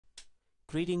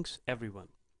Greetings everyone.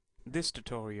 This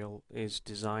tutorial is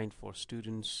designed for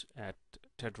students at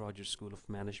Ted Rogers School of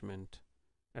Management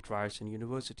at Ryerson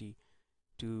University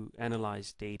to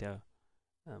analyze data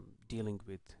dealing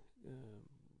with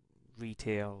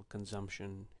retail,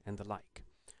 consumption, and the like.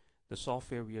 The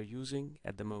software we are using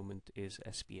at the moment is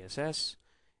SPSS,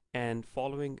 and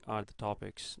following are the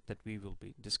topics that we will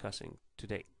be discussing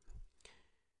today.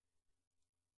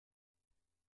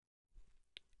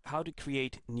 How to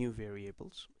create new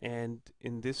variables, and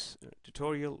in this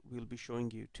tutorial we'll be showing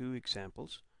you two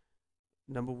examples.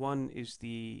 Number one is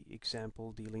the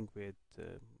example dealing with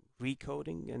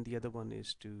recoding, and the other one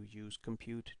is to use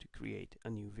compute to create a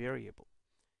new variable.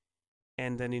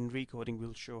 And then in recoding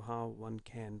we'll show how one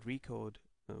can recode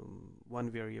one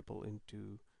variable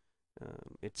into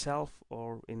itself,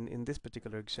 or in this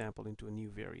particular example into a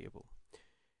new variable.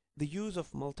 The use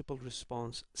of multiple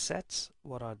response sets,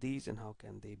 what are these and how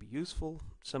can they be useful?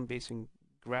 Some basic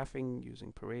graphing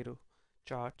using Pareto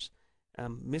charts,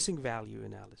 missing value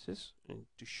analysis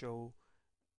to show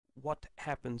what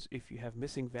happens if you have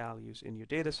missing values in your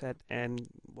data set and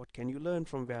what can you learn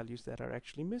from values that are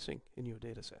actually missing in your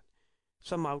data set.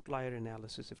 Some outlier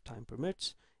analysis if time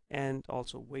permits, and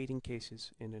also weighting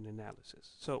cases in an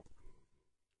analysis. So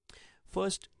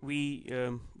first, we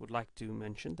would like to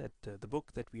mention that the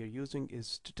book that we are using is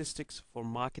Statistics for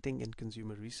Marketing and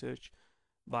Consumer Research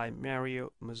by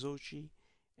Mario Mazzocchi,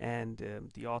 and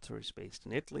the author is based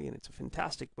in Italy, and it's a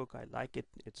fantastic book. I like it.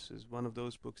 It's one of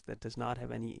those books that does not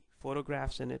have any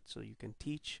photographs in it, so you can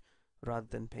teach rather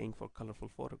than paying for colorful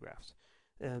photographs.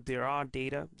 There are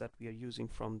data that we are using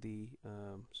from the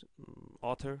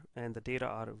author, and the data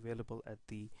are available at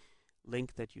the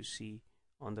link that you see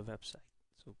on the website.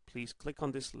 So please click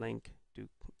on this link to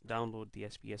download the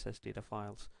SPSS data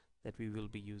files that we will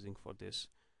be using for this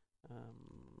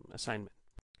assignment.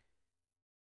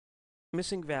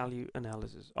 Missing value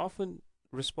analysis. Often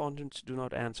respondents do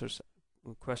not answer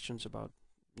questions about,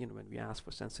 when we ask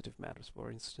for sensitive matters. For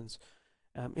instance,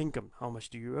 income, how much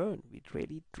do you earn? We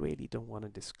really don't want to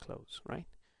disclose, right?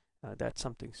 That's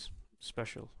something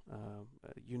special,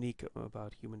 unique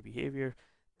about human behavior,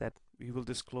 that we will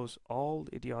disclose all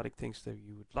idiotic things that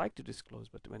you would like to disclose,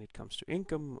 but when it comes to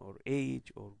income or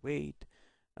age or weight,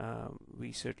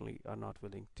 we certainly are not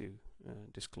willing to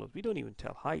disclose. We don't even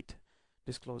tell height,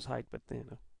 disclose height, but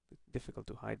it's difficult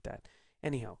to hide that.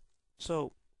 Anyhow,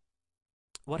 so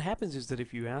what happens is that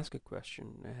if you ask a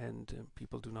question and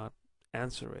people do not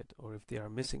answer it, or if there are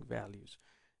missing values,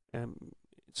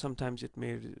 sometimes it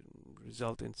may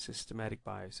result in systematic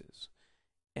biases.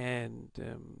 And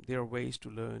there are ways to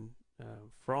learn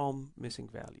from missing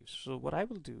values. So what I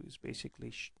will do is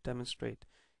basically demonstrate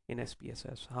in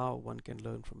SPSS how one can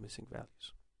learn from missing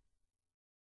values.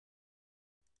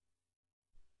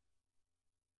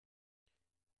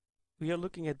 We are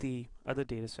looking at the other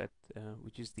data set,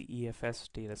 which is the EFS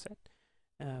data set.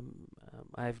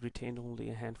 I've retained only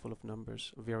a handful of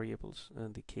numbers, variables,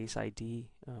 the case ID,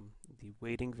 the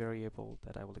weighting variable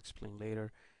that I will explain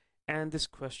later, and this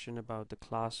question about the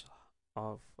class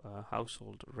of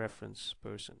household reference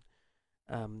person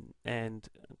and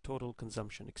total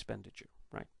consumption expenditure,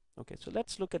 right? Okay, so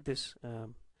let's look at this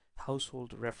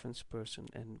household reference person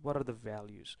and what are the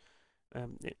values.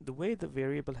 The way the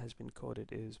variable has been coded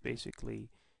is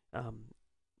basically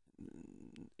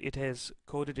it has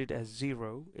coded it as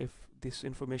 0 if this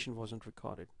information wasn't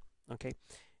recorded, okay?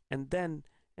 And then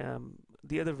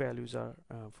the other values are,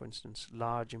 for instance,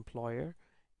 large employer,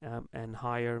 and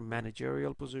higher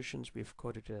managerial positions, we've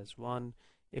coded it as 1.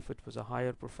 If it was a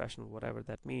higher professional, whatever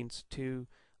that means, 2.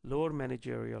 Lower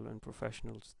managerial and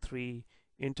professionals, 3.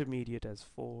 Intermediate as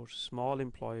 4. Small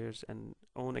employers and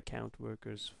own account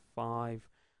workers, 5.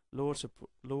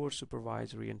 Lower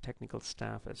supervisory and technical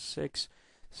staff as 6.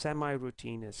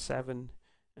 Semi-routine as 7.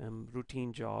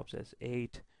 Routine jobs as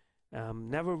 8.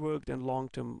 Never worked and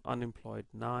long-term unemployed,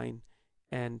 9.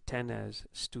 And 10 as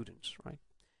students, right?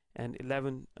 And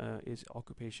 11 is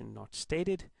occupation not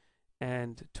stated,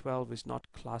 and 12 is not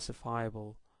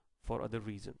classifiable for other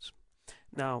reasons.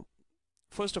 Now,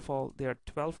 first of all, there are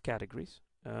 12 categories,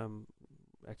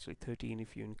 actually 13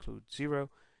 if you include 0,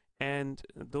 and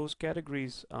those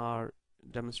categories are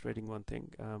demonstrating one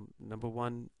thing. Number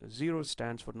 1, 0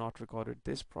 stands for not recorded.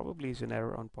 This probably is an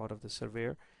error on part of the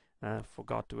surveyor,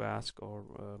 forgot to ask or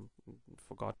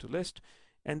forgot to list,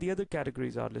 and the other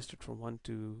categories are listed from 1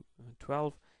 to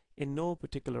 12 in no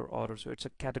particular order. So it's a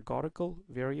categorical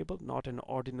variable, not an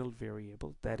ordinal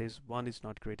variable. That is, 1 is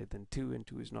not greater than 2 and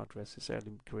 2 is not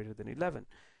necessarily greater than 11.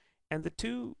 And the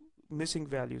two missing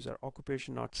values are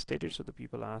occupation not stated. So the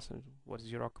people ask, what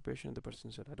is your occupation? And the person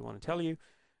said, I don't want to tell you.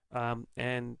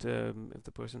 If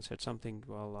the person said something,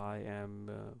 well, I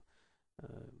am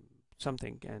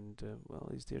something, and well,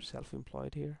 is there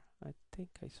self-employed here? I think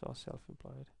I saw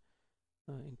self-employed.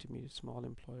 Intermediate small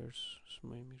employers,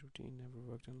 maybe routine, never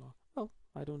worked in law. Well,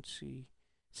 I don't see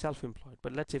self-employed,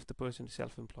 but let's say if the person is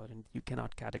self-employed and you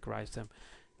cannot categorize them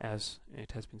as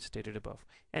it has been stated above.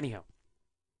 Anyhow,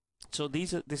 so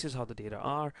this is how the data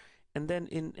are, and then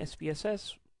in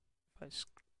SPSS,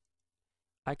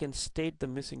 I can state the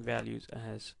missing values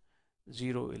as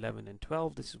 0, 11, and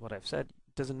 12. This is what I've said.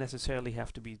 It doesn't necessarily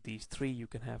have to be these three. You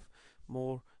can have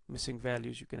more missing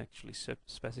values. You can actually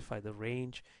specify the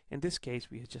range. In this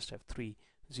case, we just have 3,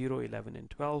 0, 11, and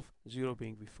 12. 0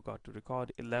 being we forgot to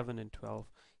record, 11 and 12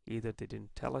 either they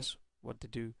didn't tell us what to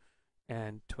do,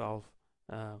 and 12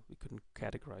 we couldn't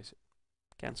categorize it.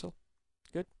 Cancel.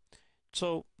 Good.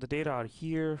 So the data are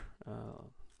here.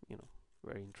 You know,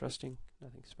 very interesting.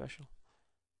 Nothing special.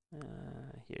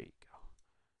 Here you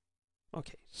go.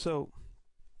 Okay, so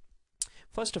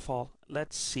first of all,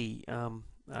 let's see.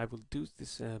 I will do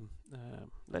this.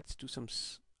 Let's do some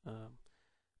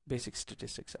basic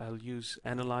statistics. I'll use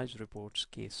analyze reports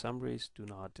case summaries, do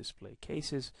not display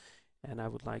cases, and I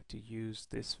would like to use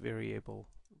this variable,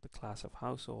 the class of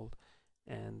household,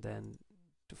 and then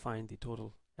to find the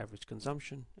total average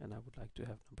consumption, and I would like to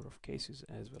have number of cases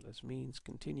as well as means.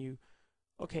 Continue.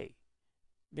 Okay,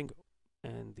 bingo.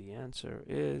 And the answer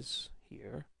is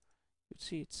here. You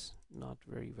see it's not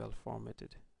very well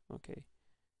formatted. Okay.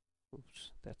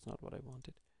 Oops, that's not what I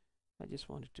wanted. I just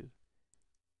wanted to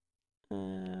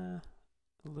a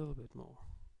little bit more.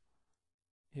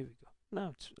 Here we go.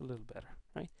 Now it's a little better,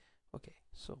 right? Okay,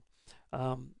 so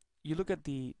you look at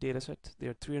the data set. There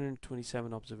are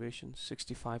 327 observations.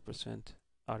 65%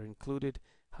 are included.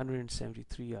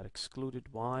 173 are excluded.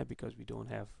 Why? Because we don't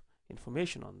have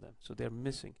information on them, so they're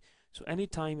missing. So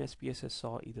anytime SPSS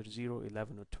saw either 0,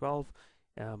 11, or 12,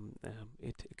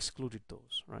 it excluded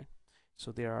those, right?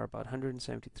 So there are about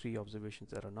 173 observations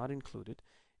that are not included.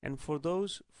 And for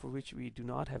those for which we do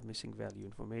not have missing value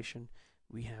information,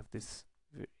 we have this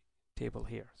table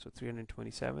here. So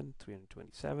 327,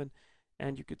 327.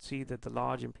 And you could see that the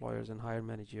large employers and higher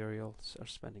managerials are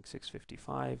spending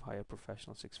 655, higher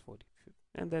professional 640.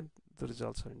 And then the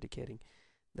results are indicating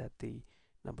that the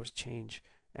numbers change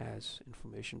as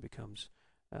information becomes,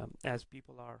 as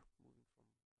people are moving from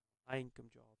high income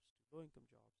jobs to low income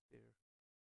jobs, their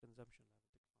consumption level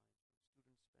declines.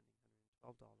 Students spending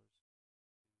 $112,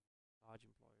 large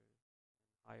employer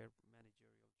and higher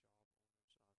managerial job owners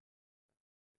are spending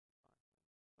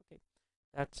 55. Okay,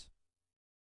 that's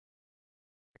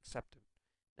accepted.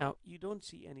 Now you don't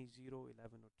see any 0,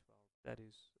 11, or 12. That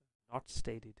is not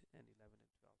stated, and 11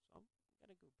 and 12. So I'm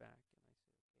going to go back and I say,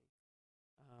 okay,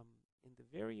 in the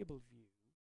variable view,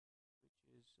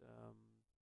 which is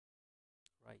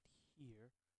right here,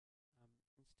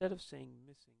 instead of saying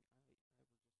missing, I will just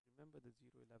remember the 0,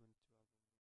 11,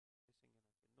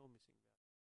 12 missing,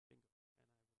 and I say no missing value, bingo, and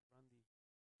I will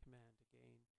run the command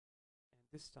again, and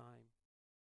this time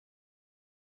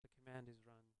the command is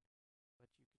run,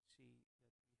 but you could see that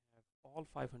we have all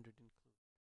 500 included,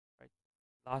 right?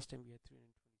 Last time we had 327.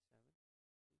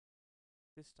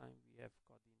 This time we have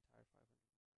got the entire 500.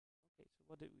 Okay, so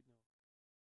what did we know?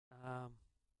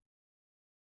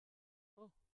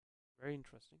 Oh, very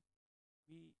interesting.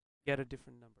 We get a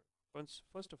different number.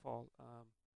 First of all,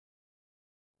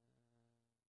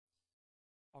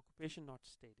 occupation not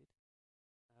stated.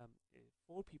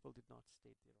 4 people did not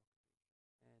state their occupation,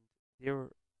 and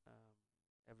their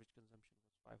average consumption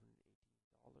was $518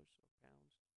 or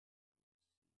pounds.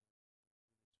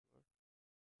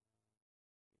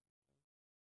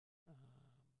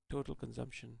 Total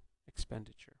consumption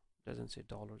expenditure doesn't say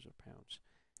dollars or pounds.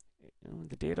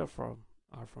 The data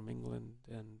are from England,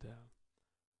 and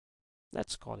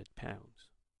let's call it pounds.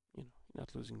 You're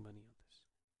not losing money on this.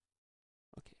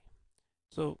 Okay,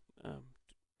 so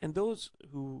and those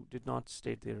who did not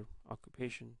state their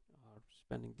occupation are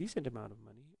spending decent amount of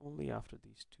money only after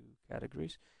these 2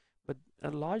 categories, but a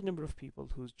large number of people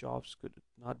whose jobs could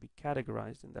not be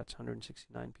categorized, and that's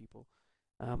 169 people,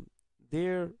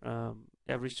 their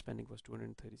average spending was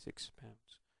 236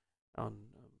 pounds on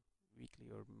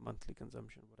weekly or monthly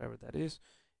consumption, whatever that is,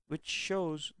 which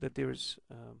shows that there is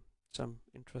some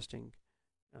interesting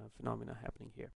phenomena happening here.